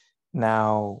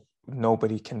now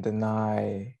nobody can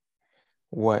deny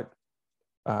what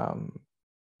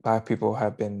Black people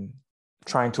have been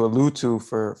trying to allude to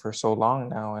for so long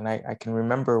now. And I can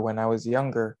remember when I was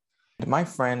younger, my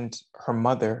friend, her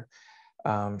mother,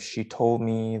 she told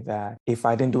me that if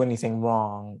I didn't do anything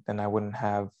wrong, then I wouldn't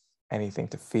have anything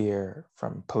to fear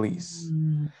from police.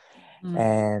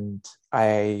 And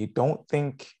I don't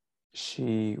think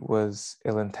she was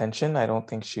ill-intentioned. I don't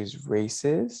think she's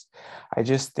racist. I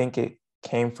just think it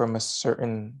came from a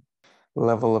certain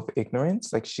level of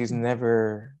ignorance. Like she's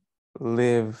never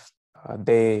lived a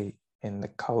day in the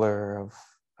color of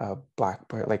a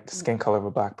like the skin color of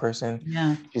a Black person.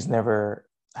 Yeah. She's never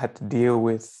had to deal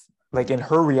with, like in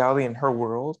her reality, in her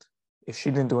world, if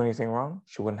she didn't do anything wrong,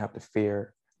 she wouldn't have to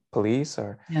fear police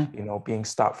or, being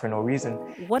stopped for no reason.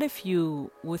 What if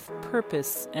you, with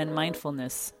purpose and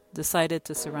mindfulness, decided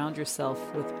to surround yourself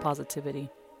with positivity?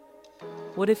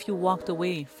 What if you walked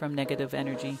away from negative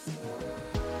energy?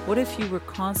 What if you were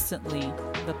constantly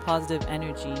the positive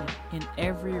energy in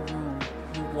every room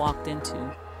you walked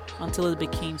into until it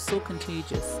became so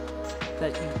contagious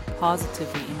that you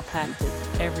positively impacted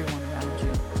everyone around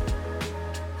you?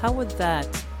 How would that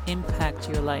impact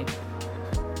your life?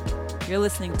 You're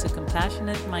listening to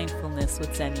Compassionate Mindfulness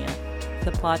with Xenia,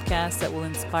 the podcast that will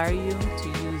inspire you to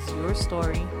use your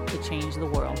story to change the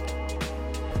world.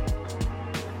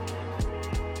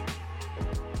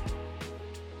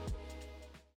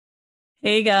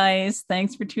 Hey guys,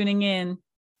 thanks for tuning in.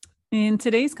 In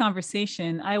today's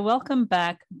conversation, I welcome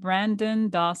back Brandon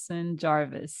Dawson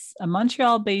Jarvis, a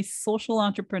Montreal-based social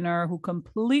entrepreneur who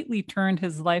completely turned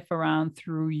his life around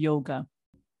through yoga.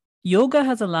 Yoga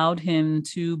has allowed him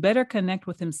to better connect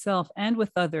with himself and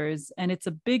with others, and it's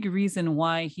a big reason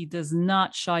why he does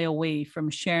not shy away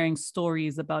from sharing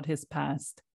stories about his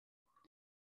past.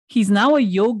 He's now a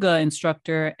yoga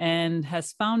instructor and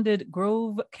has founded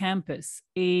Grove Campus,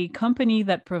 a company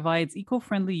that provides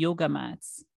eco-friendly yoga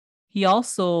mats. He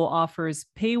also offers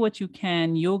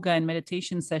pay-what-you-can yoga and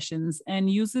meditation sessions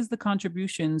and uses the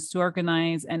contributions to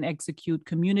organize and execute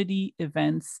community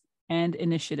events and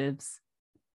initiatives.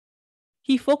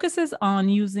 He focuses on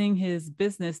using his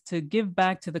business to give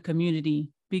back to the community,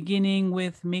 beginning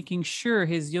with making sure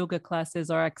his yoga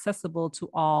classes are accessible to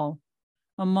all.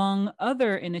 Among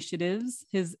other initiatives,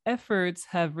 his efforts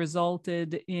have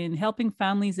resulted in helping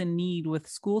families in need with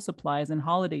school supplies and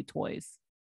holiday toys.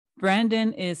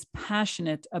 Brandon is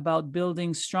passionate about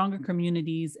building stronger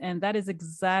communities, and that is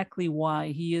exactly why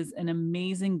he is an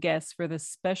amazing guest for this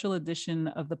special edition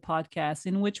of the podcast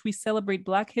in which we celebrate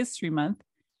Black History Month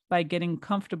by getting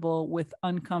comfortable with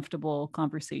uncomfortable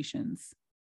conversations.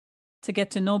 To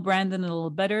get to know Brandon a little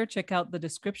better, check out the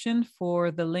description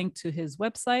for the link to his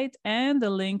website and the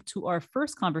link to our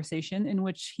first conversation in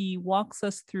which he walks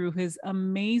us through his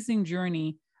amazing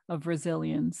journey of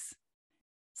resilience.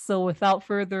 So without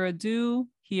further ado,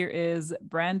 here is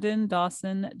Brandon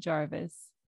Dawson Jarvis.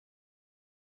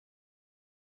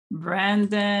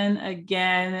 Brandon,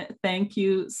 again, thank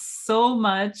you so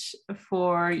much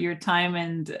for your time.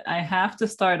 And I have to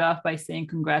start off by saying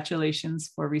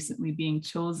congratulations for recently being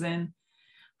chosen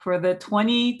for the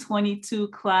 2022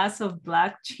 class of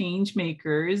Black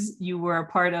Changemakers. You were a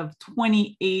part of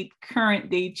 28 current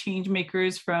day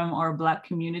changemakers from our Black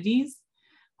communities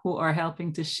who are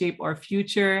helping to shape our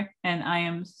future. And I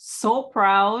am so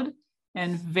proud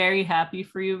and very happy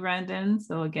for you, Brandon.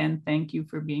 So again, thank you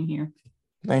for being here.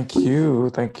 Thank you.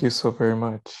 Thank you so very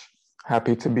much.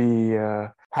 Happy to be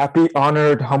happy,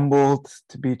 honored, humbled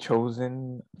to be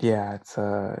chosen. Yeah, it's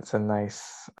a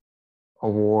nice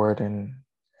award, and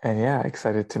yeah,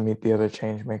 excited to meet the other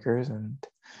change makers and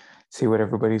see what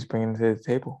everybody's bringing to the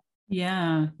table.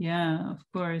 Yeah, of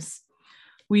course.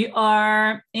 We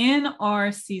are in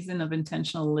our season of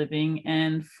intentional living,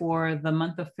 and for the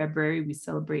month of February, we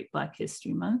celebrate Black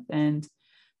History Month. And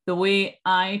the way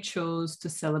I chose to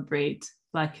celebrate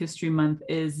Black History Month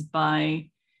is by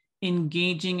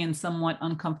engaging in somewhat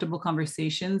uncomfortable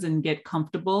conversations and get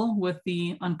comfortable with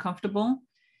the uncomfortable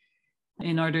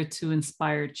in order to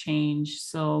inspire change.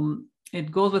 So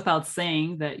it goes without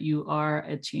saying that you are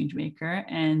a change maker,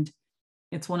 and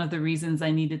it's one of the reasons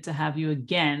I needed to have you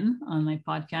again on my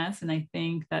podcast. And I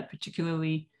think that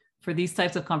particularly for these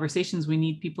types of conversations, we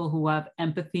need people who have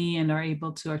empathy and are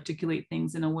able to articulate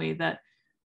things in a way that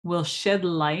will shed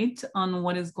light on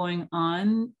what is going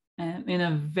on in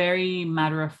a very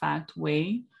matter-of-fact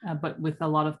way, but with a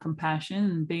lot of compassion.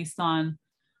 And based on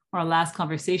our last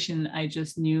conversation, I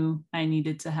just knew I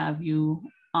needed to have you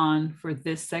on for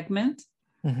this segment.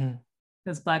 Mm-hmm.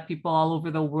 because Black people all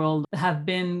over the world have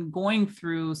been going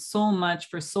through so much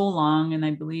for so long. And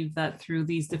I believe that through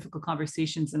these difficult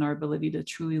conversations and our ability to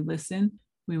truly listen,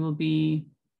 we will be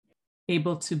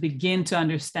able to begin to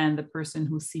understand the person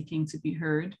who's seeking to be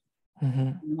heard,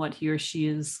 what he or she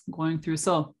is going through.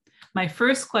 So my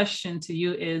first question to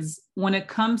you is, when it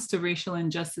comes to racial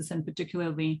injustice, and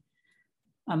particularly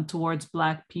towards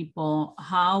Black people,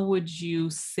 how would you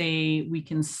say we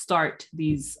can start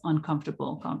these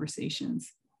uncomfortable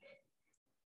conversations?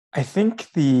 I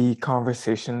think the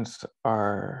conversations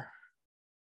are,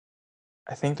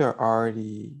 I think they're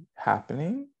already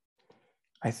happening.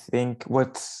 I think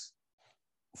what's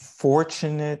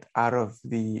fortunate out of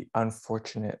the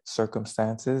unfortunate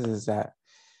circumstances is that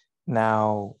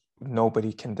now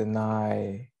nobody can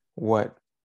deny what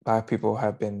Black people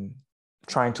have been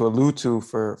trying to allude to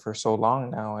for so long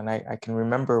now. And I can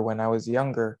remember when I was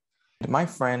younger, my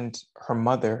friend, her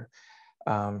mother,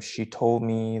 she told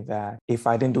me that if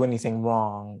I didn't do anything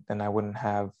wrong, then I wouldn't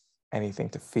have anything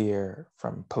to fear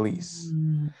from police.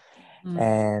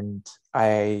 And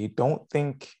I don't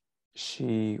think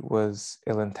she was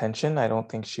ill-intentioned. I don't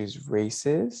think she's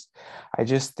racist. I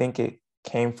just think it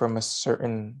came from a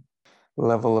certain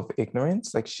level of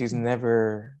ignorance. Like, she's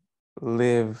never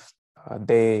lived a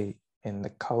day in the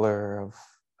color of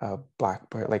a Black,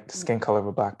 like the skin color of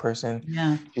a Black person.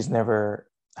 Yeah. She's never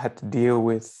had to deal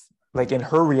with, like, in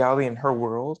her reality, in her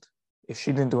world, if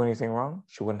she didn't do anything wrong,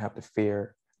 she wouldn't have to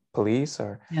fear police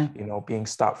or, being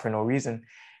stopped for no reason.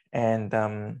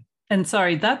 And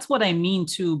sorry, that's what I mean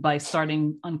too by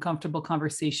starting uncomfortable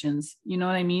conversations. You know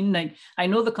what I mean? Like, I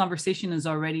know the conversation is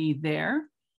already there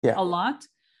a lot,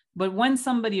 but when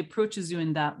somebody approaches you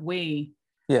in that way,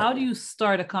 how do you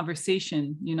start a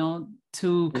conversation,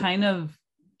 to kind of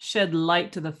shed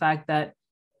light to the fact that,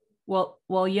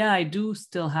 well, yeah, I do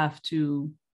still have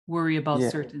to worry about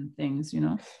certain things,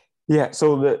 Yeah.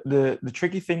 So the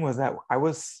tricky thing was that I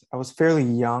was fairly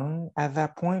young at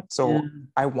that point. So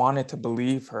I wanted to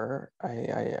believe her.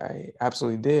 I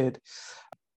absolutely did.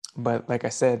 But like I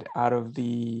said, out of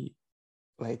the,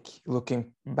 like,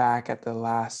 looking back at the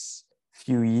last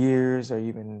few years or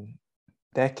even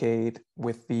decade,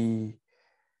 with the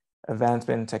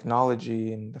advancement in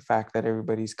technology and the fact that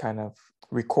everybody's kind of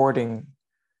recording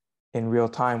in real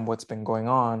time what's been going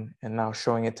on and now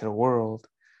showing it to the world,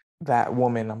 that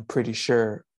woman, I'm pretty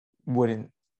sure,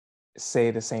 wouldn't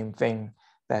say the same thing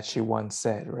that she once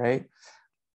said, right?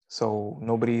 So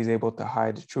nobody is able to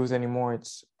hide the truth anymore.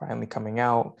 It's finally coming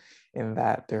out in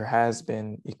that there has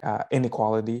been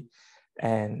inequality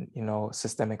and,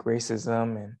 systemic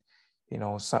racism, and,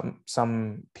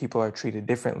 some people are treated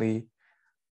differently.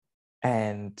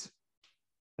 And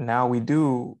now we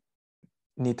do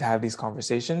need to have these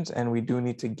conversations, and we do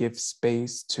need to give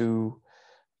space to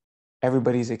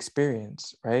everybody's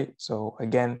experience, right? So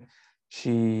again,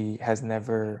 she has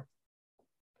never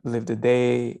lived a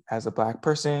day as a Black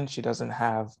person. She doesn't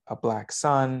have a Black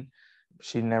son.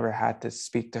 She never had to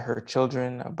speak to her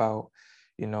children about,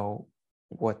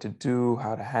 what to do,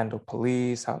 how to handle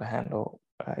police, how to handle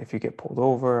if you get pulled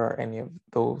over, or any of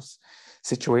those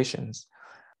situations.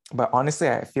 But honestly,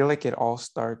 I feel like it all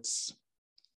starts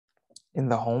in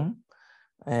the home.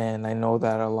 And I know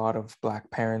that a lot of Black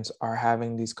parents are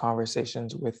having these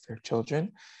conversations with their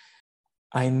children.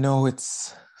 I know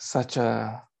it's such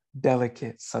a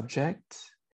delicate subject,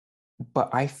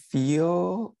 but I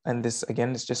feel, and this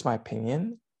again is just my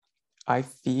opinion, I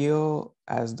feel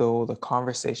as though the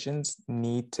conversations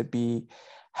need to be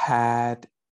had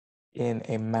in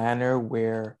a manner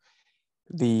where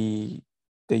the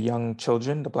young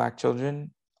children, the Black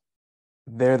children,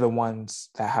 they're the ones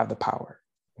that have the power.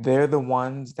 They're the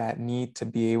ones that need to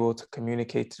be able to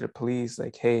communicate to the police,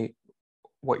 like, hey,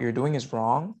 what you're doing is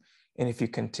wrong. And if you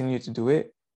continue to do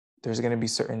it, there's going to be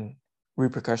certain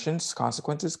repercussions,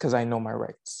 consequences, because I know my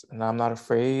rights and I'm not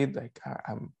afraid. Like,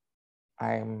 I'm,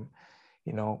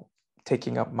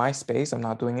 taking up my space. I'm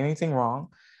not doing anything wrong.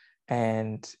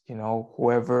 And,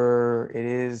 whoever it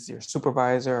is, your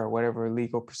supervisor or whatever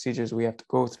legal procedures we have to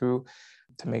go through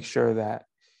to make sure that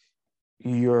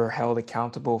you're held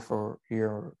accountable for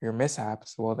your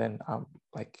mishaps, well, then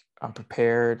I'm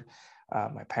prepared.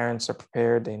 My parents are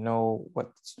prepared. They know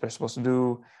what they're supposed to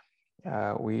do.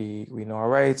 We know our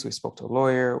rights. We spoke to a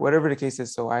lawyer, whatever the case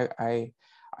is. So I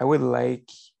would like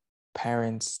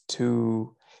parents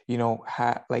to,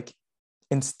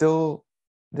 instill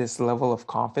this level of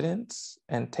confidence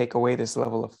and take away this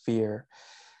level of fear.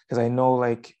 Because I know,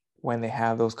 like, when they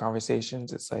have those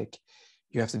conversations, it's like,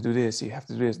 you have to do this, you have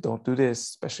to do this, don't do this,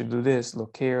 especially do this,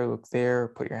 look here, look there,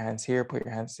 put your hands here, put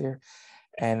your hands here.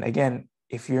 And again,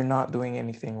 if you're not doing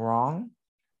anything wrong,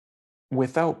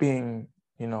 without being,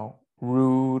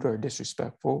 rude or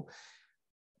disrespectful,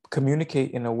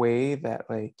 communicate in a way that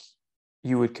like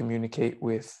you would communicate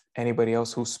with anybody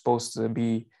else who's supposed to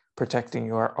be protecting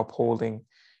you or upholding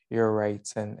your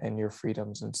rights and your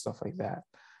freedoms and stuff like that.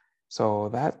 So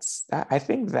that's that. I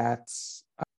think that's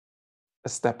a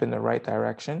step in the right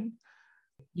direction.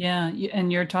 Yeah,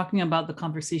 and you're talking about the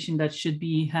conversation that should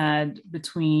be had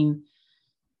between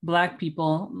Black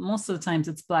people. Most of the times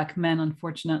it's Black men,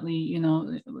 unfortunately.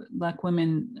 Black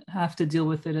women have to deal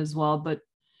with it as well, but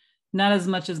not as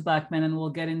much as Black men. And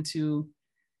we'll get into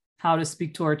how to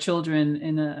speak to our children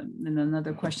in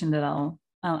another question that I'll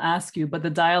ask you. But the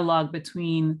dialogue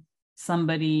between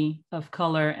somebody of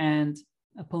color and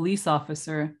a police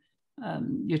officer,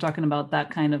 you're talking about that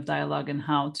kind of dialogue and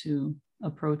how to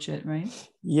approach it, right?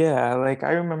 Yeah, like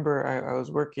I remember I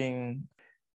was working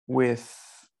with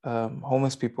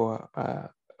homeless people a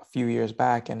few years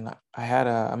back, and I had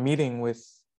a meeting with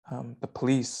the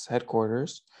police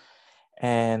headquarters,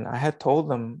 and I had told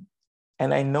them,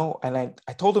 and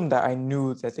I told them that I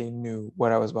knew that they knew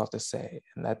what I was about to say,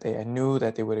 and that I knew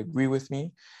that they would agree with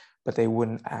me, but they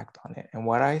wouldn't act on it. And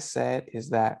what I said is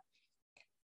that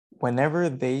whenever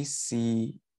they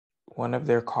see one of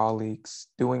their colleagues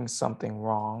doing something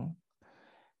wrong,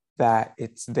 that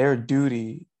it's their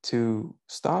duty to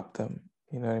stop them.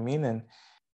 You know what I mean?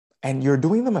 And you're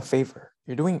doing them a favor.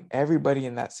 You're doing everybody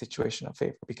in that situation a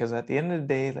favor, because at the end of the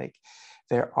day, like,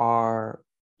 there are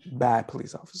bad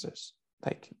police officers.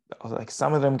 Like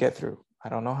some of them get through. I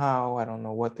don't know how, I don't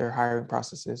know what their hiring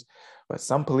process is, but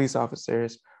some police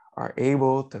officers are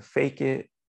able to fake it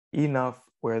enough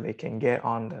where they can get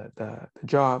on the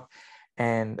job.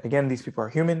 And again, these people are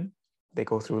human. They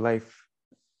go through life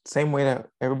same way that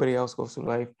everybody else goes through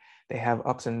life. They have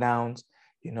ups and downs.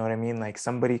 You know what I mean? Like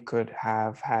somebody could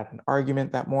have had an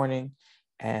argument that morning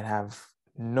and have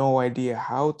no idea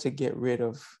how to get rid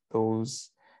of those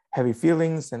heavy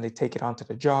feelings, and they take it onto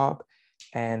the job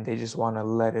and they just want to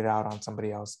let it out on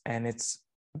somebody else. And it's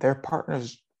their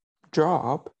partner's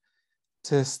job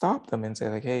to stop them and say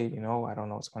like, hey, I don't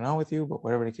know what's going on with you, but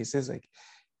whatever the case is, like,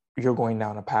 you're going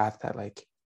down a path that, like,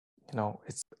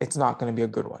 it's not going to be a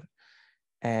good one.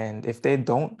 And if they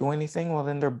don't do anything, well,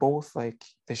 then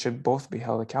they should both be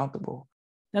held accountable.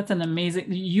 That's an amazing,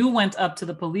 you went up to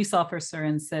the police officer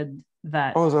and said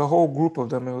that. Oh, it was a whole group of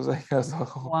them. It was like a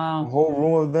whole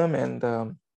room of them.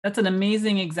 And that's an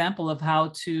amazing example of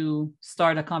how to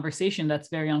start a conversation that's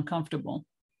very uncomfortable.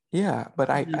 Yeah, but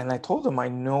I told them I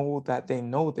know that they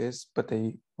know this, but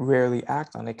they rarely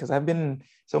act on it, because I've been in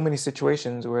so many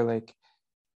situations where, like,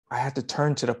 I had to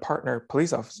turn to the partner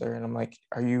police officer and I'm like,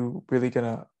 are you really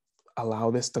gonna allow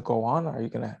this to go on? Are you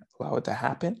gonna allow it to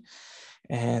happen?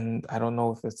 And I don't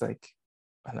know if it's like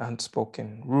an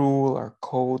unspoken rule or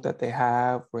code that they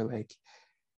have where, like,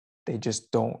 they just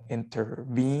don't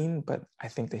intervene, but I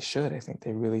think they should. I think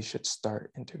they really should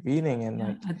start intervening. And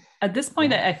like at this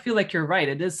point, I feel like you're right.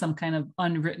 It is some kind of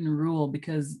unwritten rule,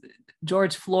 because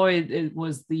George Floyd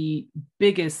was the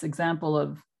biggest example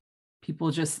of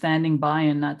people just standing by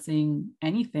and not saying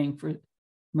anything for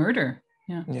murder.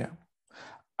 Yeah.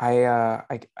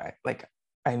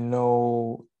 I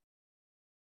know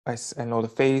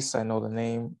the face, I know the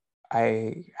name.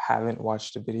 I haven't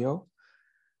watched the video.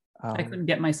 I couldn't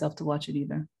get myself to watch it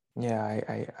either. Yeah,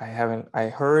 I haven't. I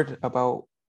heard about,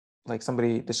 like,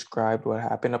 somebody described what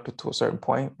happened up to a certain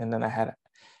point, and then I had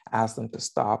asked them to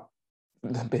stop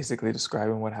basically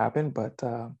describing what happened. But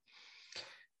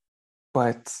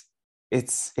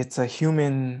it's a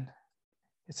human,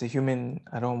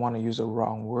 I don't want to use a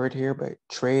wrong word here, but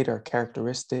trait or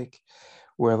characteristic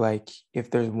where, like,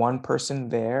 if there's one person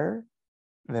there,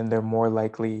 then they're more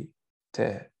likely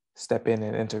to step in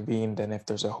and intervene than if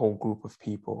there's a whole group of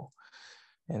people.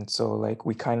 And so, like,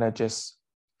 we kind of just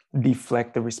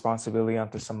deflect the responsibility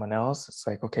onto someone else. It's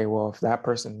like, okay, well, if that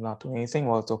person is not doing anything,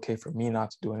 well, it's okay for me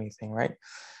not to do anything, right?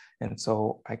 And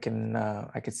so I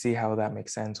could see how that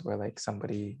makes sense, where, like,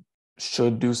 somebody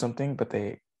should do something, but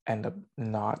they end up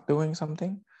not doing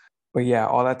something. But yeah,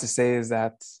 all that to say is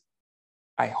that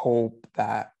I hope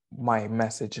that my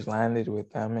message landed with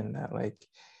them, and that, like,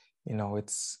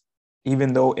 it's,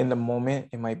 even though in the moment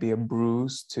it might be a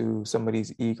bruise to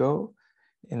somebody's ego,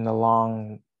 in the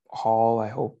long haul, I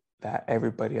hope that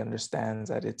everybody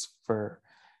understands that it's for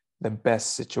the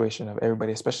best situation of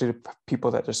everybody, especially the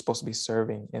people that they're supposed to be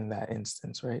serving in that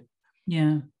instance, right?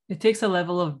 Yeah, it takes a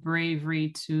level of bravery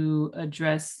to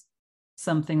address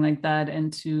something like that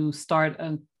and to start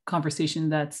a conversation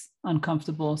that's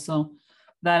uncomfortable. So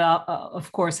that,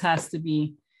 of course, has to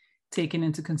be taken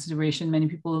into consideration. Many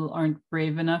people aren't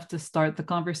brave enough to start the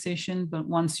conversation, but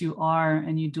once you are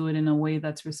and you do it in a way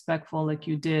that's respectful, like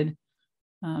you did,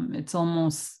 it's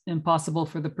almost impossible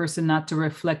for the person not to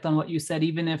reflect on what you said,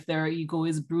 even if their ego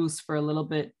is bruised for a little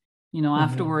bit.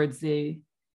 Afterwards they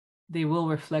will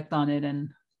reflect on it and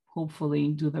hopefully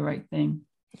do the right thing.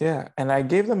 Yeah, and I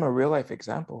gave them a real life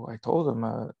example. I told them,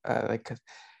 like,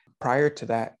 prior to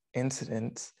that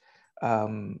incident,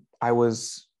 I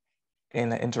was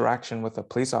in an interaction with a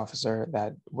police officer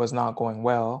that was not going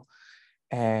well,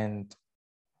 and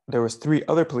there was 3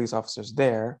 other police officers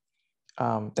there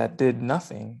that did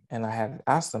nothing, and I had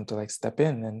asked them to like step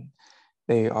in, and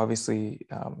they obviously,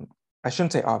 I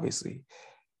shouldn't say obviously,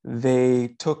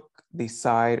 they took the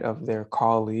side of their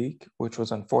colleague, which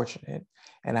was unfortunate.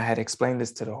 And I had explained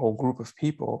this to the whole group of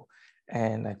people.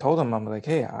 And I told them, I'm like,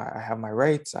 hey, I have my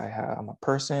rights. I'm a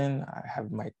person. I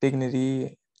have my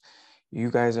dignity. You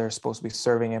guys are supposed to be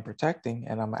serving and protecting,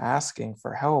 and I'm asking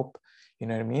for help. You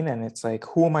know what I mean? And it's like,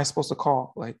 who am I supposed to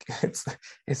call? Like, it's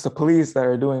the police that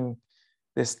are doing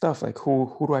this stuff. Like,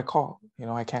 who do I call?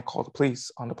 I can't call the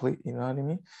police on the police. You know what I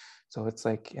mean? So it's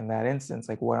like, in that instance,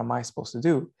 like, what am I supposed to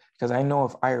do? Because I know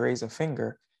if I raise a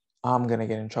finger, I'm gonna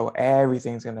get in trouble.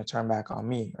 Everything's gonna turn back on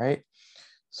me, right?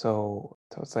 So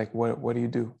it's like, what do you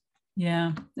do?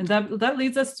 Yeah, and that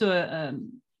leads us to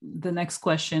the next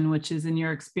question, which is, in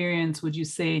your experience, would you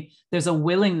say there's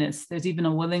even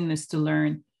a willingness to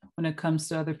learn when it comes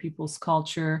to other people's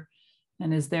culture?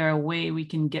 And is there a way we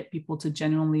can get people to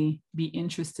genuinely be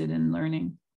interested in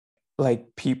learning? Like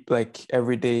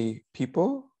everyday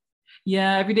people?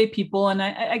 Yeah, everyday people. And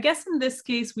I guess in this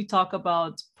case, we talk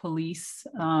about police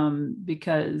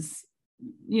because,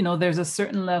 there's a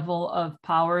certain level of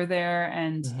power there,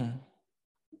 and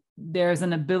there's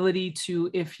an ability to,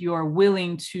 if you're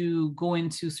willing to go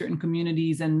into certain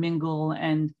communities and mingle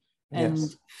and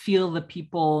Yes. feel the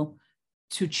people,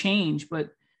 to change.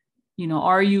 But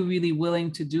are you really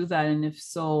willing to do that? And if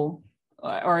so,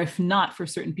 or if not, for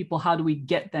certain people, how do we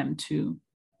get them to?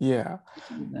 Yeah.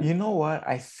 You know what?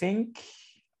 I think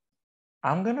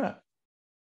I'm gonna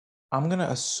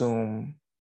assume,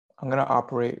 I'm gonna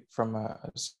operate from a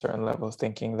certain level of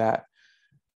thinking that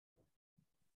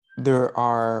there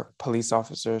are police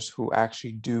officers who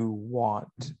actually do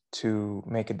want to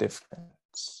make a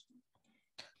difference.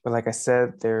 But like I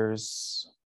said, there's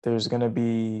gonna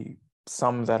be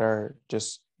some that are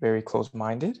just very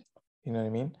close-minded, you know what I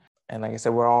mean? And like I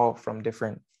said, we're all from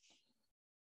different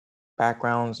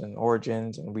backgrounds and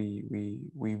origins, and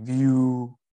we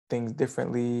view things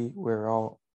differently. We're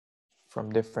all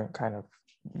from different kind of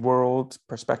worlds,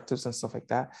 perspectives, and stuff like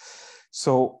that.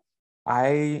 So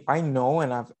I know,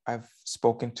 and I've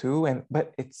spoken to,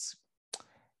 but it's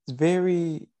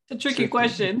very a tricky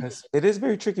question. It is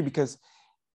very tricky because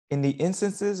in the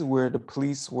instances where the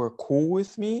police were cool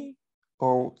with me,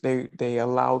 or they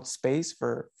allowed space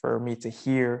for me to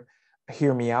hear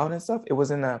me out and stuff, it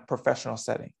was in a professional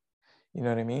setting. You know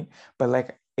what I mean? But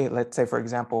like, let's say, for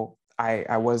example,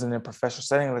 I was in a professional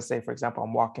setting. Let's say, for example,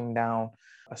 I'm walking down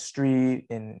a street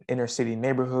in inner city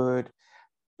neighborhood,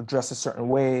 dressed a certain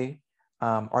way.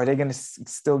 Are they going to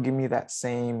still give me that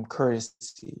same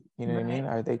courtesy? You know what I mean?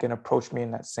 Are they going to approach me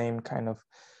in that same kind of,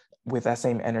 with that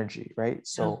same energy, right?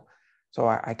 So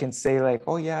I can say like,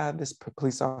 oh yeah, this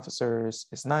police officer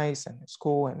is nice and it's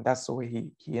cool, and that's the way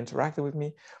he interacted with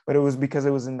me. But it was because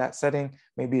it was in that setting.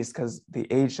 Maybe it's because the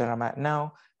age that I'm at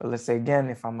now. But let's say again,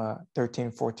 if I'm a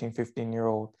 13, 14,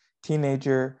 15-year-old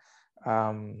teenager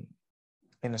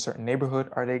in a certain neighborhood,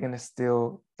 are they going to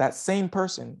still, that same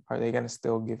person, are they going to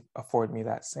still afford me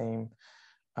that same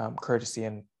courtesy?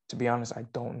 And to be honest, I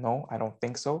don't know. I don't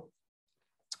think so.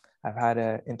 I've had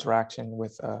an interaction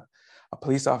with a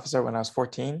police officer when I was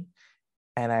 14,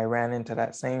 and I ran into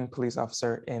that same police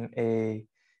officer in a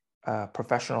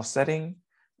professional setting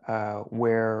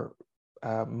where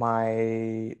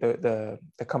the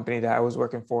company that I was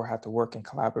working for had to work in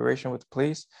collaboration with the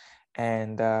police,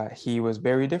 and he was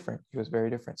very different.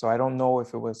 So I don't know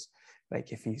if it was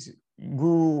like, if he's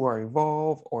grew or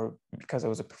evolved, or because it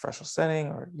was a professional setting,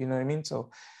 or you know what I mean. So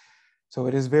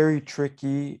it is very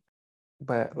tricky.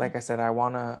 But like I said, I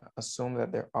want to assume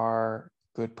that there are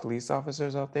good police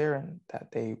officers out there and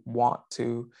that they want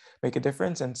to make a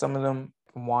difference. And some of them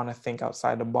want to think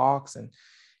outside the box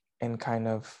and kind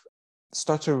of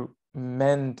start to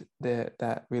mend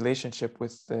that relationship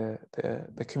with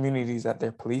the communities that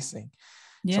they're policing.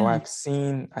 Yeah. So I've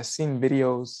seen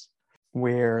videos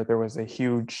where there was a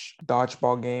huge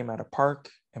dodgeball game at a park,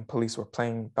 and police were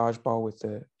playing dodgeball with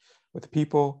the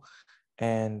people.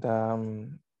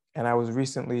 And I was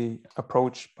recently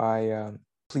approached by a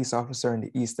police officer in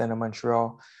the East End of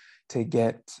Montreal to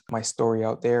get my story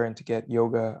out there and to get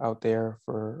yoga out there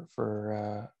for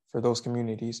those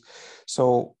communities.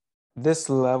 So this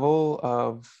level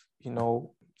of,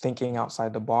 thinking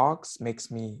outside the box makes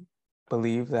me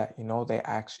believe that, they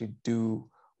actually do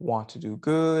want to do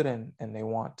good, and they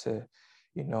want to,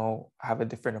 have a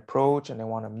different approach, and they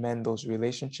want to mend those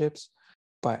relationships.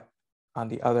 But on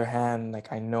the other hand,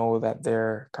 like, I know that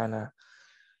they're kind of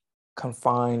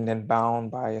confined and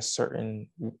bound by a certain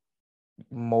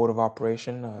mode of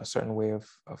operation, a certain way of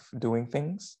doing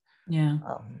things. Yeah.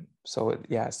 So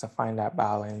it's to find that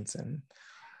balance.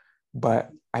 But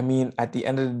I mean, at the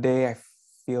end of the day, I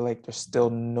feel like there's still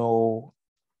no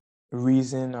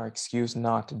reason or excuse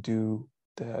not to do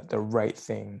the right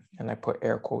thing. And I put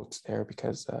air quotes there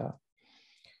because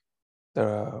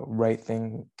the right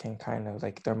thing can kind of,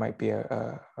 like, there might be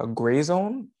a gray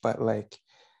zone, but, like,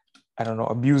 I don't know,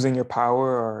 abusing your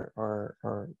power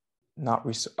or not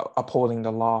upholding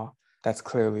the law, that's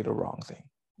clearly the wrong thing.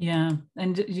 Yeah.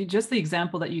 And just the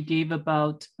example that you gave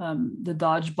about the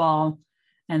dodgeball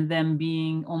and them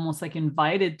being almost like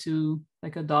invited to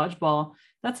like a dodgeball,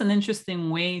 that's an interesting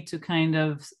way to kind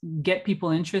of get people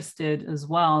interested as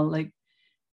well. Like,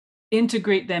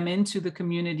 integrate them into the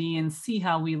community and see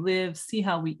how we live, see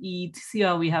how we eat, see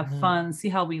how we have fun, see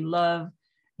how we love.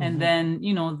 And then,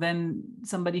 then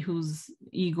somebody whose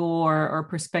ego or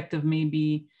perspective may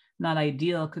be not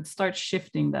ideal could start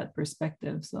shifting that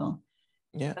perspective. So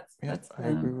I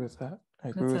agree with that.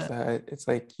 It's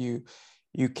like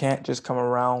you can't just come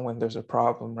around when there's a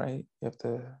problem, right? You have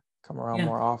to come around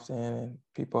more often, and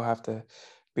people have to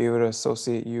be able to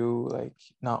associate you, like,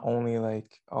 not only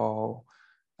like, oh,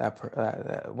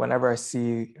 that whenever I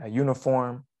see a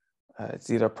uniform, it's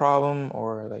either a problem,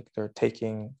 or like they're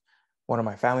taking one of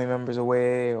my family members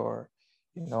away, or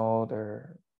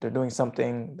they're doing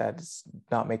something that's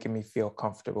not making me feel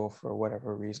comfortable for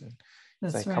whatever reason.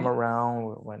 It's like, come around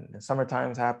when the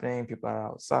summertime's happening, people are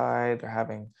outside, they're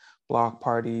having block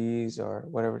parties or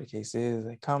whatever the case is.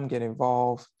 Like, come get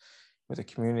involved with the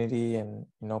community and,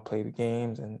 play the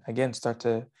games, and again, start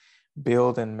to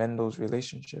build and mend those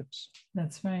relationships.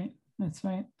 That's right.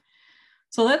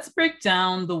 So let's break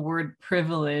down the word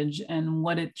privilege and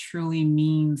what it truly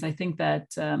means. I think that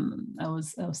I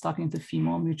was talking to a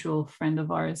female mutual friend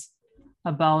of ours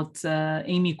about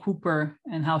Amy Cooper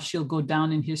and how she'll go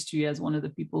down in history as one of the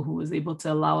people who was able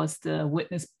to allow us to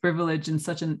witness privilege in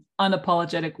such an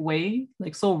unapologetic way,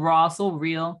 like so raw, so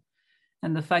real.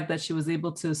 And the fact that she was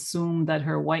able to assume that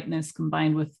her whiteness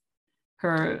combined with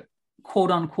her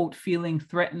quote unquote feeling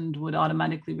threatened would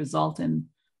automatically result in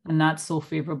a not so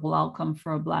favorable outcome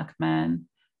for a Black man.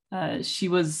 She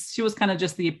was kind of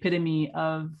just the epitome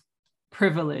of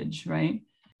privilege, right?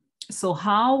 So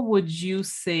how would you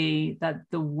say that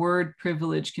the word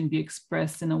privilege can be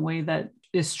expressed in a way that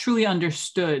is truly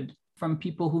understood from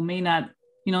people who may not,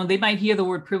 they might hear the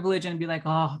word privilege and be like,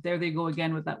 oh, there they go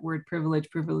again with that word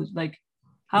privilege. Like,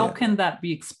 how can that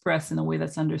be expressed in a way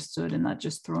that's understood and not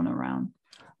just thrown around?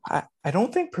 I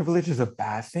don't think privilege is a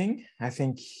bad thing. I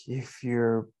think if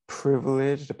you're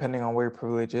privileged, depending on where your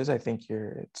privilege is, I think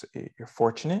you're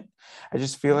fortunate. I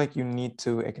just feel like you need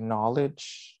to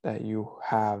acknowledge that you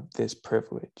have this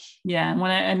privilege. Yeah,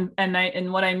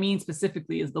 and what I mean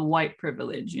specifically is the white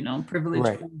privilege,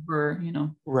 privilege over,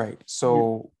 Right.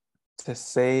 So to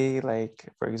say, like,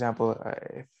 for example,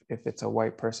 if it's a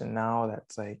white person now,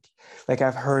 that's like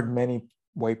I've heard many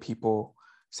white people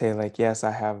say, like, yes,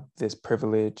 I have this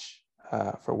privilege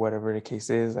for whatever the case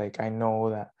is. Like, I know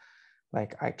that,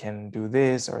 like, I can do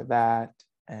this or that,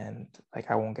 and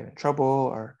like I won't get in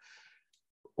trouble,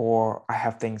 or I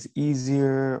have things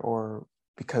easier, or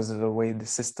because of the way the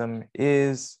system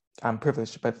is, I'm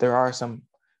privileged. But there are some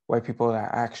white people that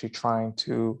are actually trying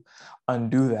to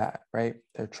undo that, right?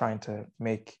 They're trying to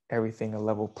make everything a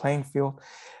level playing field.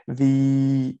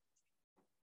 The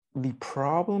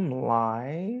problem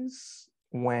lies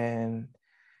when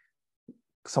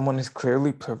someone is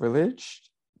clearly privileged,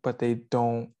 but they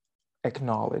don't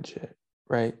acknowledge it,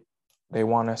 right? They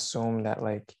want to assume that,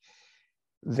 like,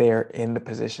 they're in the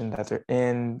position that they're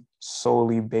in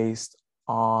solely based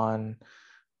on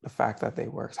the fact that they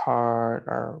worked hard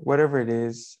or whatever it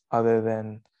is, other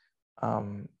than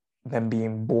them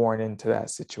being born into that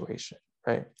situation,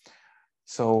 right?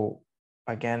 So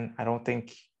again, I don't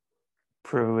think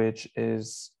privilege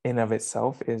is in of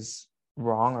itself is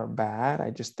wrong or bad. I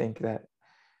just think that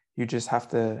you just have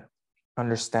to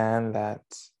understand that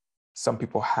some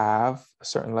people have a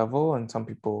certain level and some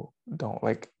people don't.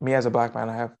 Like me as a Black man,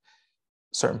 I have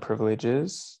certain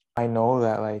privileges. I know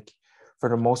that, like, for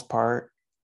the most part,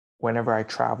 whenever I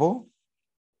travel,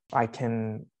 I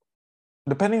can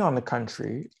depending on the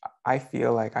country, I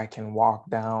feel like I can walk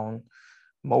down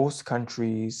most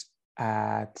countries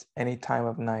at any time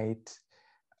of night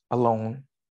alone.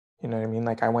 You know what I mean?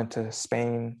 Like I went to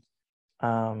Spain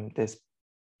this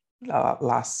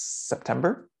last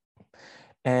September,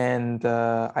 and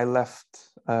I left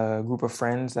a group of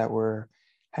friends that were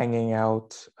hanging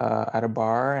out at a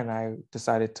bar, and I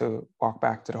decided to walk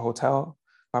back to the hotel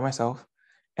by myself.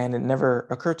 And it never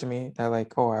occurred to me that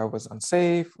like, oh, I was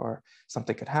unsafe or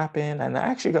something could happen. And I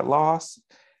actually got lost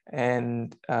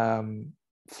and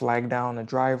flagged down a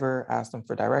driver, asked him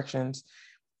for directions.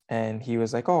 And he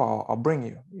was like, oh, I'll bring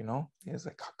you, you know? He was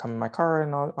like, come in my car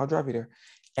and I'll drive you there.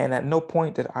 And at no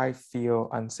point did I feel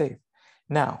unsafe.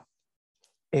 Now,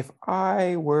 if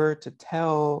I were to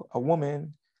tell a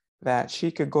woman that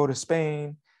she could go to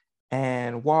Spain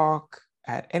and walk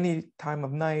at any time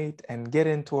of night and get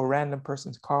into a random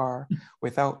person's car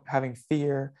without having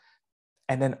fear,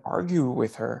 and then argue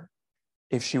with her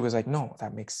if she was like, no,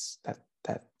 that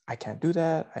I can't do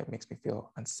that, it makes me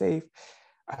feel unsafe,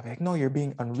 I'd be like, no, you're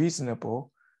being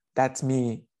unreasonable. That's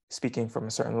me speaking from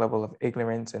a certain level of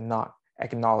ignorance and not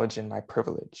acknowledging my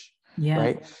privilege. Yeah.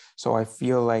 Right. So I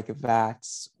feel like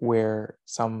that's where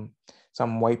some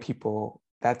white people,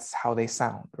 that's how they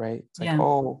sound, right? It's like, Yeah.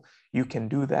 oh, you can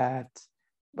do that.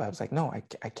 But I was like, no,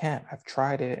 I can't. I've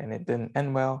tried it and it didn't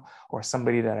end well. Or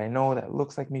somebody that I know that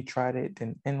looks like me tried it,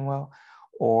 didn't end well.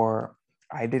 Or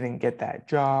I didn't get that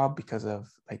job because of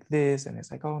like this. And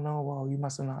it's like, oh no, well, you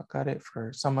must have not got it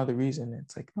for some other reason.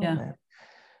 It's like, no, Yeah.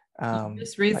 man.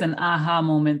 This raised an aha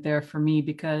moment there for me,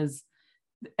 because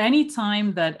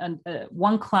anytime that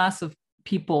one class of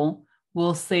people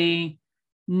will say,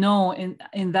 no,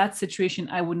 in that situation,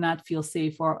 I would not feel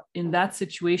safe, or in that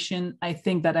situation, I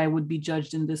think that I would be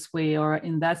judged in this way, or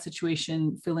in that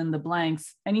situation, fill in the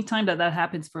blanks. Anytime that that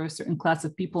happens for a certain class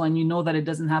of people, and you know that it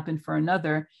doesn't happen for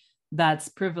another, that's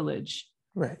privilege.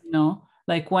 Right. You know,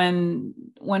 like when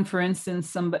for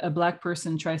instance, a Black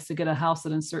person tries to get a house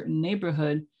in a certain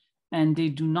neighborhood and they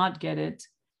do not get it,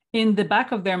 in the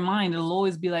back of their mind, it'll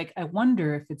always be like, I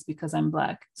wonder if it's because I'm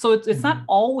Black. So it's not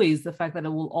always the fact that it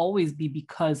will always be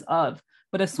because of,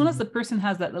 but as soon as the person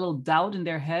has that little doubt in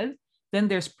their head, then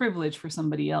there's privilege for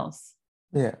somebody else.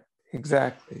 Yeah,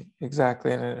 exactly.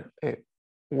 And it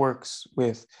works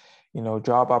with, you know,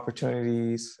 job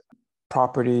opportunities,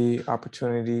 property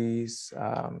opportunities.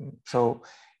 So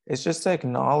it's just to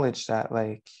acknowledge that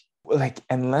like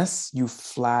unless you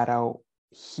flat out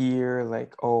hear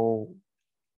like, oh,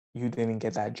 you didn't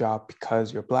get that job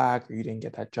because you're Black, or you didn't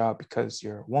get that job because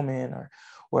you're a woman, or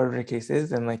whatever the case is,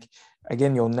 then like,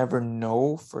 again, you'll never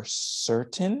know for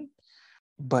certain.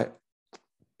 But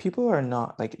people are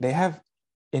not like, they have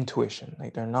intuition,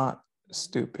 like they're not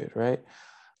stupid, right?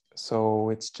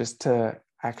 So it's just to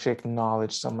actually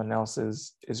acknowledge someone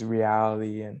else's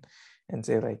reality and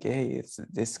say like, hey,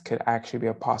 this could actually be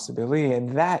a possibility,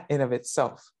 and that in of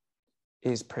itself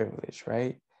is privilege,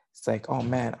 right? It's like, oh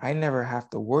man, I never have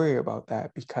to worry about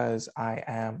that because I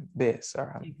am this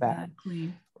or I'm exactly.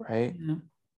 that, right?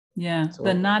 Yeah. So,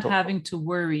 the not having to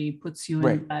worry puts you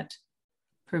in that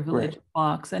privilege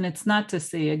box. And it's not to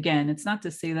say, again, it's not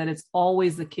to say that it's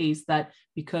always the case that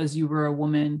because you were a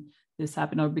woman, this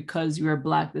happened, or because you were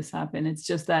Black, this happened. It's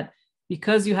just that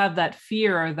because you have that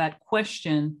fear or that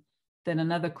question, then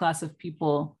another class of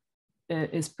people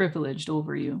is privileged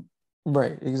over you.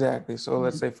 Right, exactly. So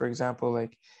let's say, for example,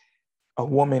 like a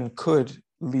woman could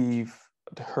leave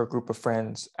her group of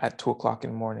friends at 2:00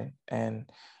 in the morning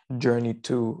and journey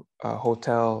to a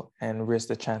hotel and risk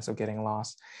the chance of getting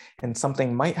lost. And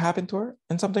something might happen to her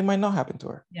and something might not happen to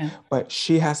her. Yeah. But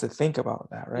she has to think about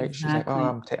that, right? Exactly. She's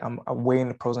like, oh, I'm weighing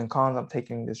the pros and cons. I'm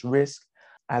taking this risk,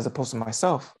 as opposed to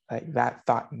myself. Like that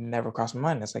thought never crossed my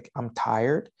mind. It's like, I'm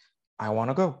tired. I want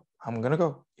to go. I'm going to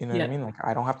go. You know what I mean? Like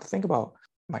I don't have to think about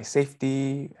my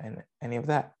safety and any of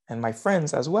that. And my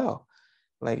friends as well.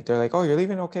 Like they're like, oh, you're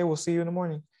leaving? Okay, we'll see you in the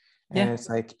morning. And it's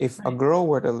like, if a girl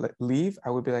were to leave, I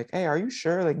would be like, hey, are you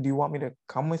sure? Like, do you want me to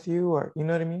come with you? Or, you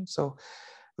know what I mean? So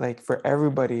like for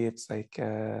everybody, it's like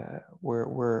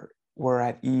we're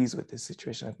at ease with this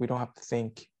situation. Like we don't have to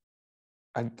think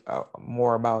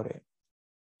more about it.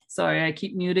 Sorry, I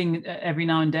keep muting every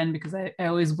now and then because I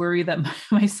always worry that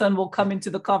my son will come into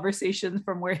the conversation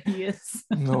from where he is.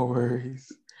 No worries.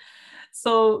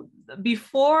 So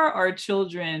before our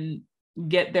children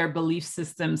get their belief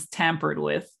systems tampered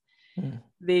with,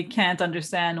 they can't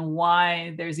understand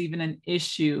why there's even an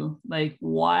issue. Like,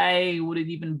 why would it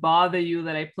even bother you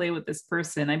that I play with this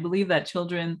person? I believe that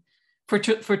for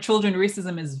children,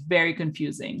 racism is very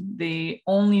confusing. They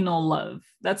only know love.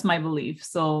 That's my belief.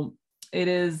 So it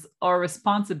is our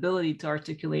responsibility to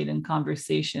articulate in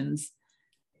conversations,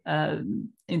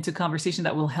 into conversation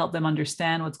that will help them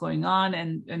understand what's going on.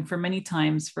 And for many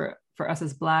times for us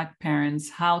as Black parents,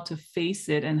 how to face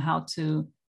it and how to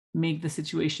make the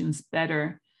situations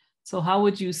better. So how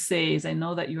would you say, as I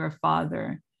know that you're a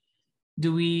father,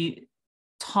 do we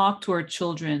talk to our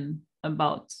children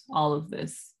about all of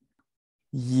this?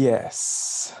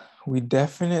 Yes, we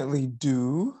definitely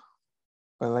do.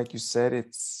 But like you said,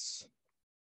 it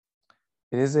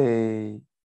is a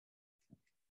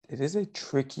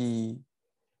tricky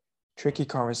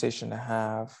conversation to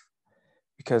have,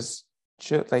 because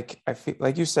like I feel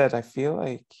like you said, I feel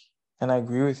like, and I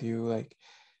agree with you, like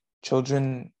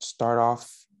children start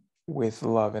off with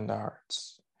love in their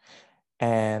hearts.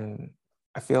 And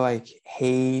I feel like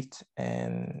hate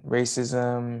and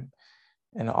racism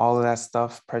and all of that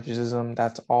stuff, prejudice,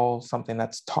 that's all something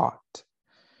that's taught,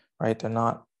 right? They're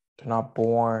not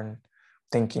born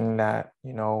thinking that,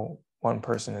 one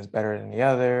person is better than the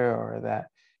other, or that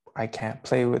I can't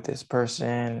play with this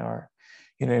person, or,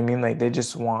 you know what I mean? Like they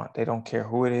don't care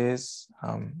who it is.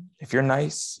 If you're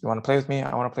nice, you want to play with me,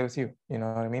 I want to play with you. You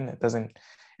know what I mean?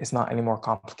 It's not any more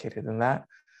complicated than that.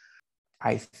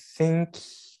 I think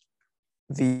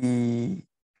the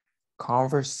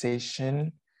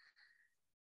conversation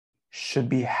should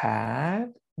be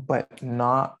had, but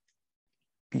not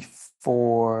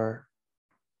before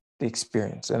the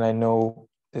experience. And I know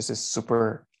this is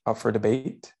super up for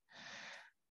debate.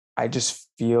 I just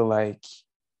feel like,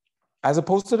 as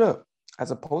opposed to the,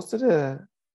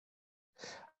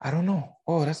 I don't know.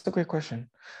 Oh, that's a great question.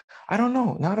 I don't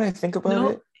know. Now that I think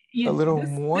about it a little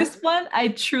more. This one,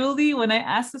 when I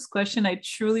ask this question, I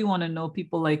truly want to know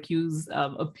people like you's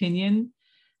opinion.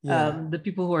 Yeah. The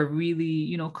people who are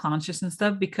really, conscious and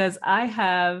stuff, because I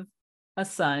have a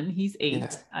son, he's 8. Yeah.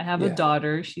 I have a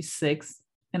daughter, she's 6,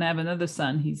 and I have another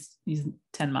son, he's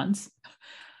 10 months.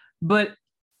 But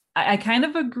I kind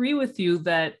of agree with you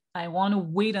that I want to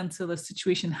wait until the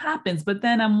situation happens, but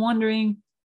then I'm wondering,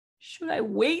 should I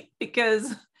wait?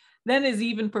 Because then is he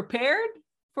even prepared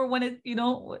for when it,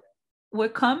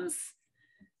 what comes?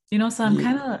 So I'm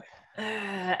kind of,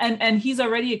 and he's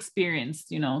already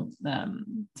experienced,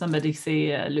 somebody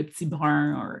say le petit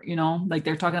brun, or, like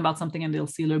they're talking about something and they'll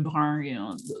see le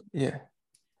brun, Yeah.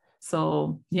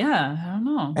 So yeah, I don't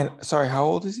know. And sorry, how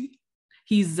old is he?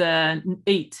 He's 8.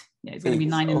 Yeah, he's going to be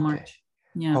 9 in March.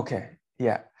 Yeah. Okay.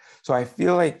 Yeah. So I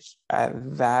feel like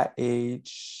at that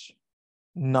age,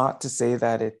 not to say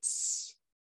that it's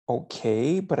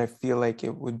okay, but I feel like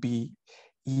it would be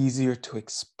easier to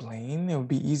explain. It would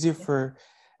be easier for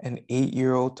an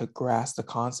 8-year-old to grasp the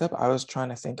concept. I was trying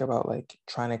to think about like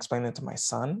trying to explain it to my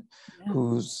son,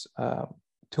 who's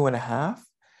 2.5,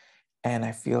 and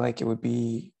I feel like it would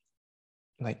be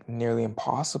like nearly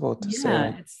impossible to say.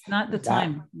 Yeah, it's not the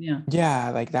time.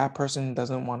 Yeah, like that person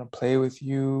doesn't want to play with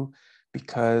you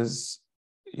because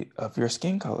of your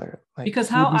skin color. Like, because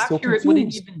how accurate would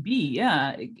it even be?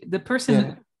 Yeah, the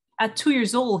person at 2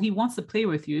 years old, he wants to play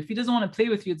with you. If he doesn't want to play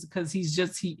with you, it's because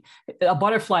a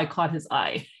butterfly caught his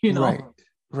eye.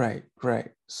 Right.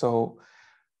 So,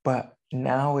 but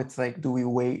now it's like, do we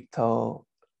wait till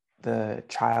the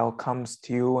child comes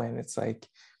to you and it's like,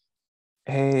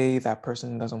 hey, that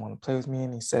person doesn't want to play with me,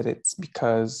 and he said it's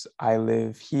because I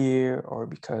live here, or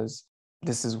because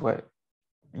this is what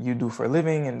you do for a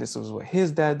living and this is what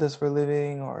his dad does for a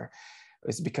living, or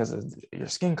it's because of your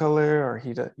skin color, or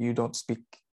you don't speak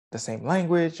the same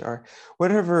language, or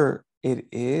whatever it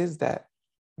is that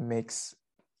makes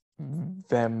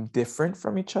them different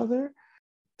from each other.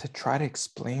 To try to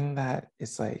explain that,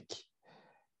 it's like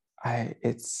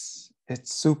it's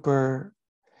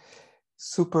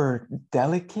super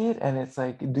delicate, and it's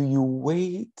like, do you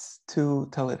wait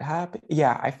till it happens?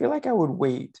 Yeah, I feel like I would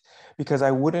wait, because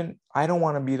I don't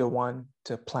want to be the one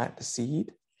to plant the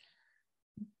seed,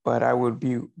 but I would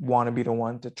want to be the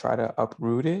one to try to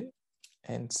uproot it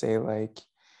and say, like,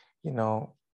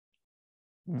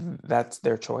 that's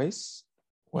their choice,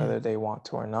 whether they want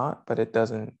to or not, but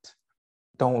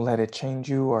don't let it change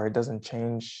you, or it doesn't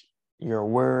change your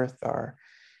worth, or,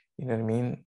 you know what I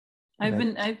mean?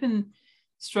 I've been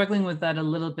struggling with that a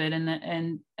little bit,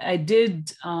 and I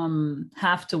did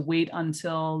have to wait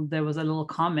until there was a little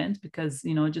comment, because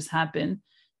it just happened.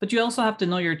 But you also have to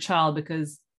know your child,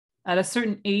 because at a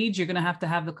certain age you're going to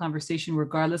have the conversation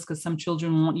regardless, because some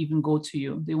children won't even go to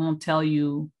you, they won't tell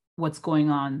you what's going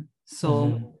on.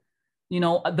 So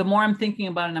the more I'm thinking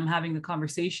about it and I'm having the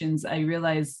conversations, I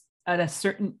realize at a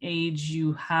certain age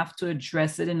you have to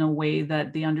address it in a way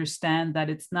that they understand that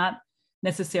it's not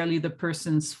necessarily the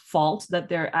person's fault that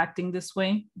they're acting this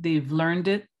way. They've learned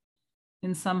it.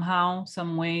 in somehow,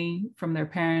 some way from their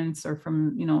parents or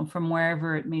from, from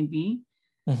wherever it may be,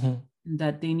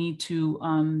 that they need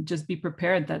to just be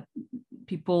prepared that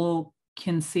people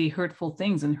can say hurtful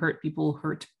things and hurt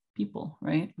people,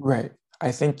 right? Right.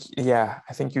 I think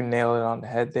you nailed it on the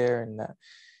head there, and that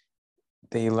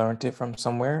they learned it from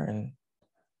somewhere,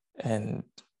 and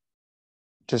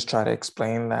just try to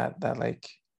explain that like,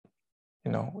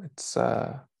 it's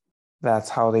that's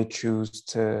how they choose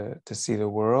to see the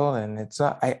world. And it's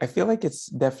not, I feel like it's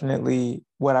definitely,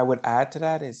 what I would add to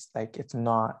that is like, it's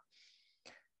not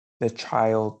the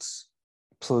child's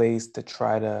place to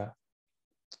try to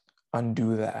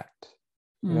undo that.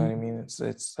 You know what I mean?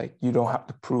 It's like, you don't have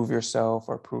to prove yourself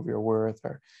or prove your worth,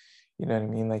 or, you know what I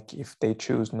mean? Like, if they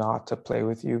choose not to play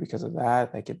with you because of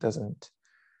that, like, it doesn't,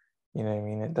 you know what I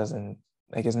mean? It doesn't,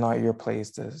 like, it's not your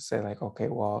place to say like, okay,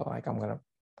 well, like, I'm gonna,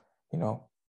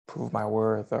 prove my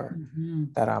worth, or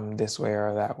that I'm this way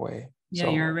or that way. Yeah, so,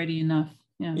 you're already enough.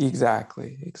 Yeah.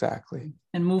 Exactly.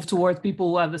 And move towards people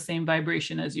who have the same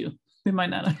vibration as you. They might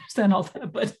not understand all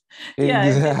that, but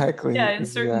exactly. Yeah, in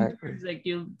certain terms, like,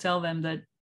 you tell them that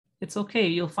it's okay.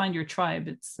 You'll find your tribe.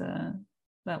 It's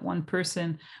that one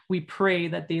person. We pray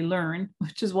that they learn,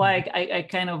 which is why I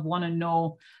kind of want to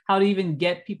know how to even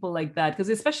get people like that. Because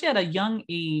especially at a young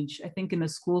age, I think in the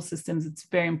school systems, it's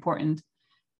very important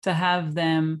to have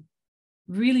them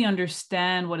really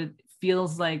understand what it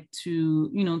feels like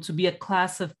to, to be a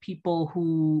class of people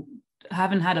who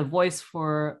haven't had a voice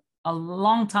for a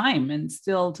long time and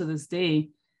still to this day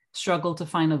struggle to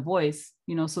find a voice.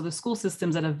 So the school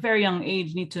systems at a very young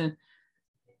age need to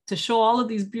show all of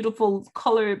these beautiful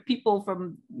colored people,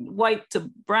 from white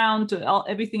to brown to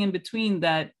everything in between,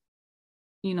 that,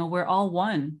 we're all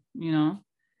one.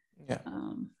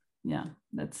 Yeah,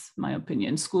 that's my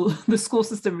opinion. The school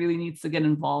system really needs to get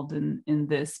involved in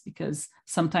this, because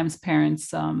sometimes parents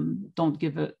don't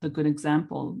give the good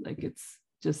example. Like, it's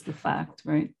just the fact,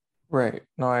 right? Right.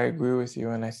 No, I agree with you.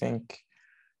 And I think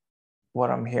what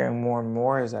I'm hearing more and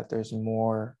more is that there's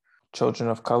more children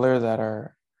of color that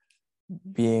are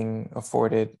being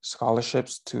afforded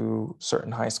scholarships to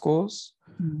certain high schools,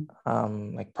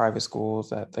 like private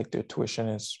schools that, like, their tuition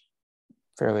is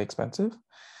fairly expensive.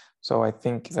 So I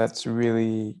think that's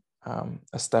really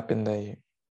a step in the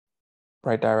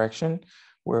right direction,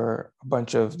 where a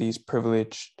bunch of these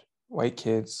privileged white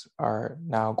kids are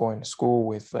now going to school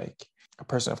with like a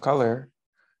person of color,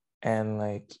 and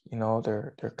like,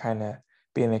 they're kind of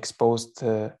being exposed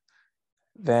to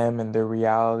them and their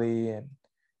reality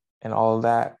and all of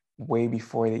that way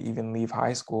before they even leave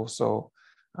high school. So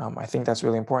I think that's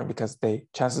really important, because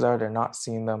chances are they're not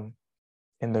seeing them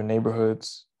in their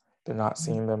neighborhoods. They're not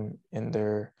seeing them in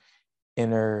their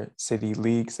inner city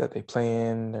leagues that they play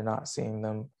in. They're not seeing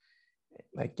them,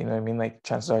 like, you know what I mean? Like,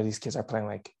 chances are these kids are playing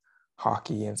like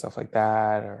hockey and stuff like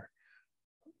that, or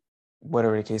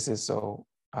whatever the case is. So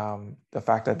the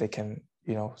fact that they can,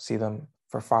 see them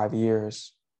for 5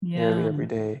 years, nearly every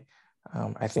day,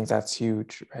 I think that's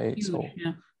huge, right? Huge, so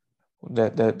yeah.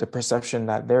 the perception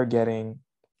that they're getting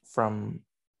from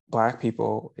Black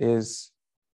people is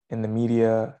in the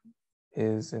media,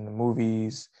 is in the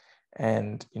movies.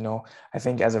 And, I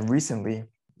think as of recently,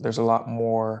 there's a lot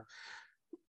more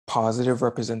positive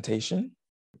representation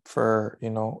for,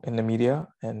 in the media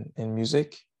and in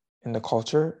music, in the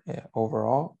culture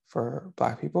overall for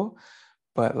Black people.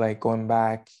 But like, going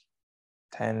back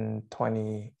 10,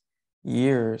 20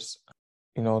 years,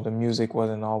 the music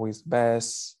wasn't always the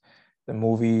best. The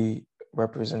movie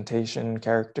representation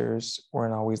characters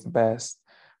weren't always the best.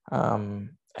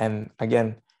 And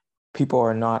again, people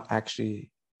are not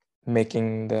actually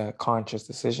making the conscious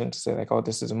decision to say like, oh,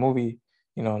 this is a movie,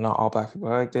 not all Black people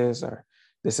are like this, or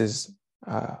this is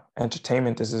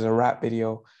entertainment, this is a rap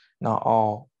video, not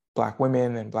all Black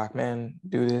women and Black men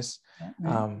do this.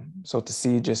 So to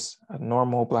see just a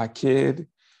normal Black kid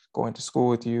going to school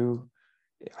with you,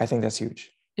 I think that's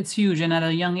huge. It's huge. And at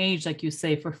a young age, like you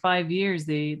say, for 5 years,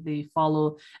 they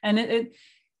follow. And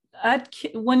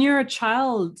when you're a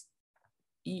child,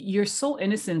 you're so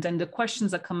innocent, and the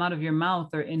questions that come out of your mouth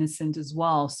are innocent as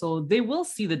well. So they will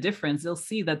see the difference. They'll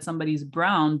see that somebody's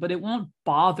brown, but it won't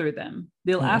bother them.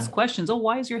 They'll ask questions. Oh,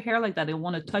 why is your hair like that? They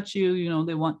want to touch you,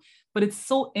 but it's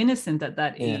so innocent at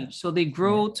that age. So they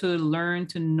grow to learn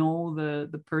to know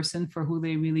the person for who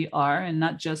they really are, and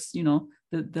not just, the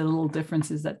little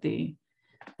differences that they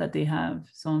have.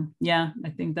 So yeah,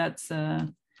 I think that's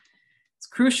it's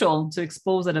crucial to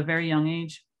expose at a very young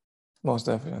age. Most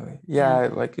definitely. Yeah,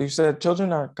 like you said,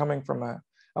 children are coming from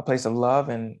a place of love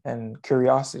and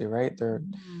curiosity, right?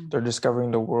 They're discovering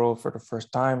the world for the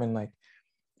first time. And like,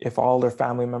 if all their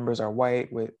family members are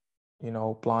white with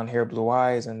blonde hair, blue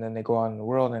eyes, and then they go out in the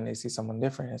world and they see someone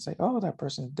different. It's like, oh, that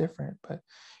person's different. But,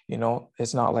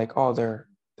 it's not like, oh,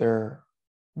 they're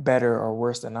better or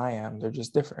worse than I am. They're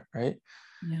just different, right?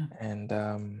 Yeah. And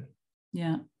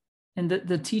yeah. And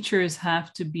the teachers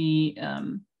have to be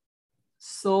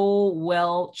so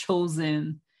well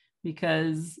chosen,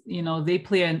 because they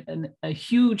play a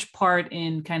huge part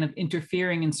in kind of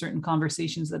interfering in certain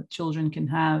conversations that children can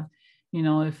have.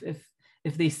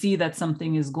 If they see that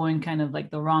something is going kind of like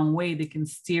the wrong way, they can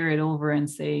steer it over and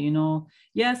say,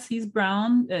 yes, he's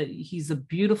brown, he's a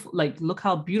beautiful, like, look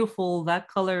how beautiful that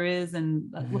color is,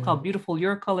 and look how beautiful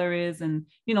your color is. And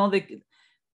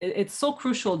it's so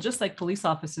crucial, just like police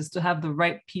officers, to have the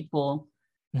right people,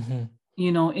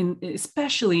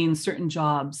 especially in certain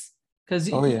jobs. Because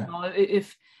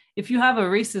if you have a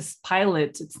racist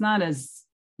pilot, it's not as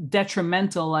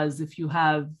detrimental as if you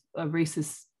have a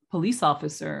racist police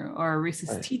officer or a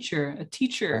racist teacher.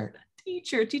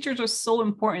 Teachers are so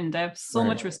important. I have so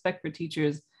much respect for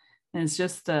teachers, and it's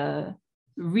just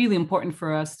really important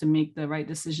for us to make the right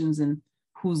decisions and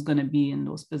who's going to be in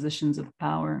those positions of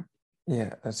power.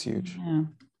 Yeah, that's huge. Yeah.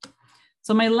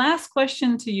 So my last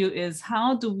question to you is,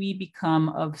 how do we become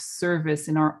of service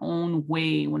in our own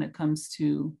way when it comes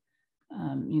to,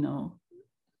 I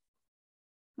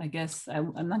guess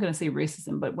I'm not going to say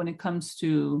racism, but when it comes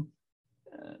to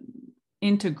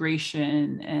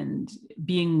integration and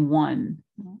being one?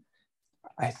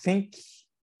 I think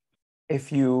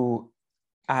if you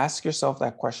ask yourself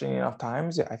that question enough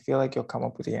times, I feel like you'll come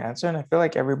up with the answer. And I feel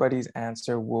like everybody's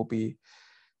answer will be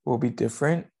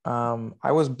different.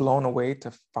 I was blown away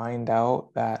to find out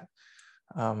that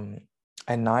a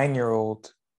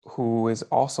 9-year-old who is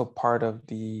also part of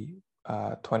the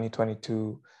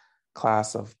 2022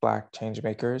 class of Black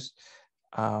Changemakers,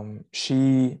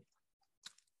 she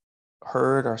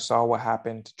heard or saw what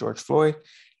happened to George Floyd,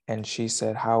 and she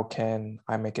said, how can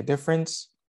I make a difference?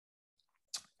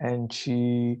 And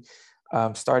she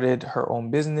started her own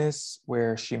business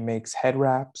where she makes head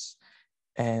wraps,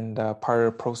 and part of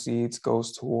the proceeds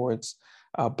goes towards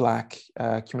a Black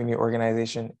community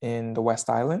organization in the West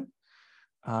Island.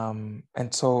 And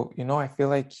so, I feel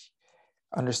like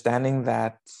understanding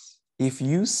that if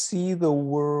you see the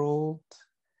world,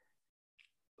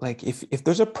 like if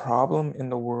there's a problem in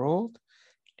the world,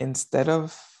 instead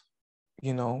of,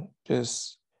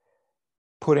 just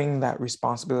putting that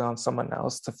responsibility on someone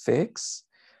else to fix,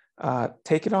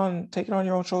 take it on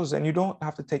your own shoulders. And you don't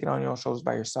have to take it on your own shoulders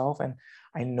by yourself. And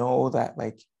I know that,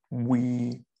 like,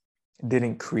 we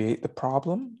didn't create the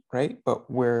problem, right? But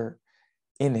we're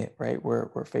in it, right?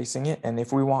 We're facing it. And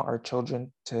if we want our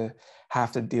children to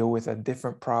have to deal with a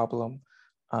different problem,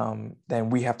 then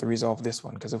we have to resolve this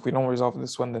one. Because if we don't resolve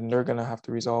this one, then they're gonna have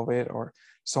to resolve it, or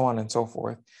so on and so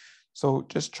forth. So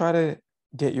just try to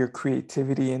get your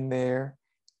creativity in there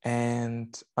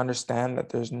and understand that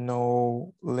there's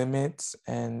no limits,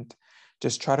 and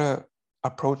just try to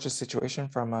approach a situation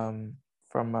from a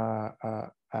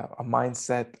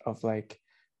mindset of, like,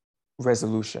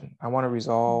 resolution. I want to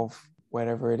resolve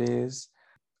whatever it is,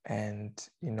 and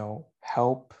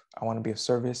help. I want to be of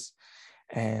service.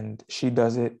 And she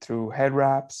does it through head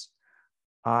wraps.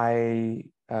 I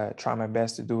try my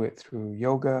best to do it through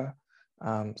yoga.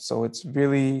 So it's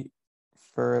really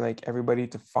for, like, everybody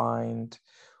to find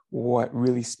what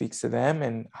really speaks to them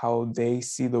and how they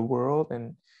see the world,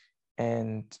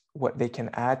 and what they can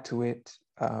add to it,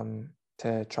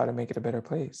 to try to make it a better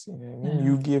place. You know what I mean?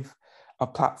 You give a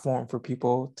platform for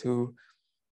people to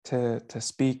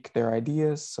speak their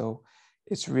ideas. So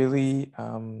it's really,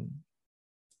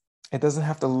 it doesn't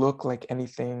have to look like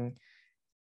anything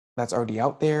that's already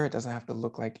out there. It doesn't have to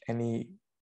look like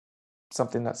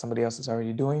something that somebody else is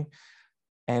already doing.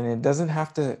 And it doesn't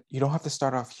have to, you don't have to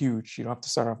start off huge. You don't have to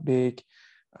start off big.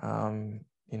 You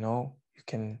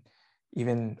can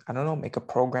even, I don't know, make a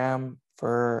program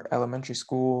for elementary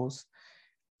schools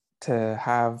to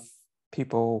have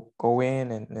people go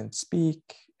in and speak,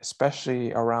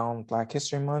 especially around Black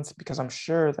History Month, because I'm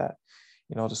sure that,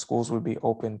 the schools would be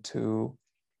open to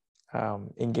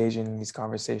engaging in these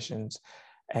conversations,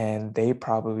 and they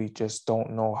probably just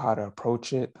don't know how to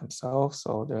approach it themselves.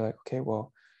 So they're like, okay,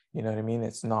 well, you know what I mean?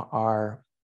 It's not ours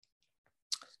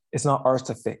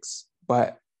to fix.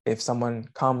 But if someone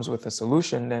comes with a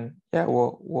solution, then yeah,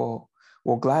 we'll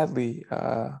gladly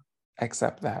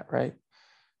accept that, right?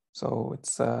 So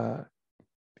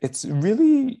it's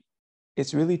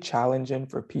really challenging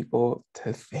for people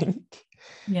to think.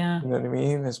 Yeah. You know what I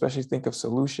mean? Especially think of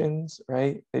solutions,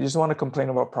 right? They just want to complain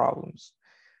about problems.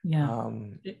 Yeah.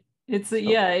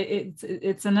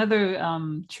 It's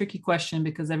another tricky question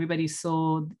because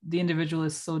the individual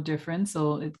is so different,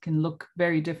 so it can look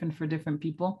very different for different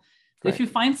people. Right. If you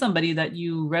find somebody that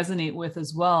you resonate with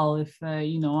as well, if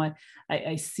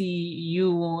I see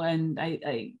you and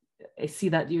I see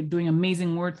that you're doing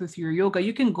amazing work with your yoga,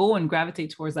 you can go and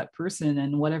gravitate towards that person,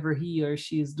 and whatever he or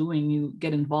she is doing, you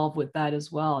get involved with that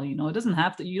as well. You don't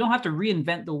have to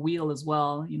reinvent the wheel as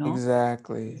well,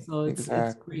 Exactly. So it's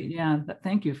great. Yeah.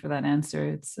 Thank you for that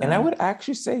answer. And I would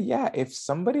actually say, yeah, if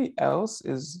somebody else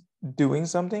is doing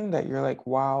something that you're like,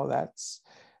 wow, that's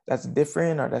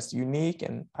different or that's unique,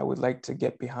 and I would like to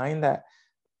get behind that,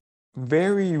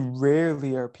 very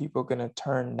rarely are people going to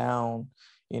turn down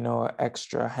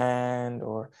extra hand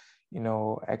or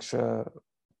extra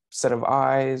set of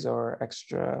eyes or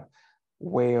extra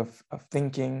way of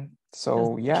thinking.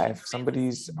 So yeah, if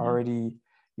somebody's already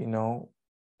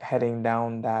heading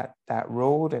down that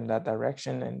road and that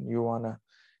direction, and you want to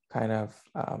kind of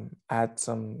add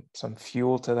some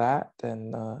fuel to that,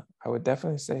 then I would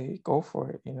definitely say go for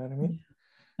it. You know what I mean?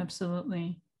 Yeah,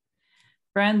 absolutely.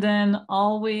 Brandon,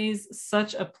 always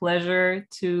such a pleasure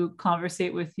to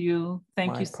conversate with you.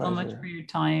 Thank you so much for your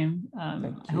time.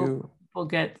 Thank you. I hope people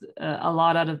get a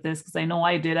lot out of this, because I know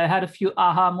I did. I had a few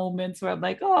aha moments where I'm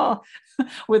like, oh,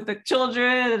 with the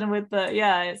children and with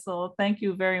so thank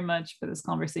you very much for this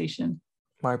conversation.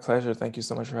 My pleasure. Thank you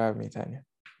so much for having me, Tanya.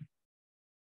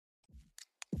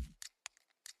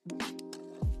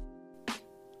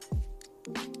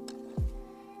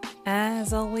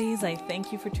 As always, I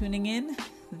thank you for tuning in.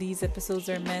 These episodes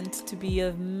are meant to be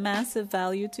of massive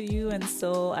value to you, and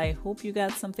so I hope you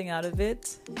got something out of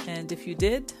it. And if you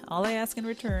did, all I ask in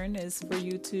return is for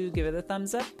you to give it a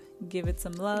thumbs up, give it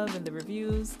some love in the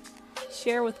reviews,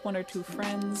 share with 1 or 2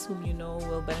 friends whom you know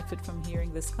will benefit from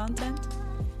hearing this content.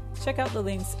 Check out the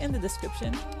links in the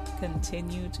description.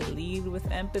 Continue to lead with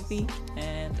empathy,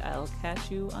 and I'll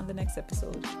catch you on the next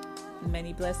episode.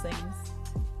 Many blessings.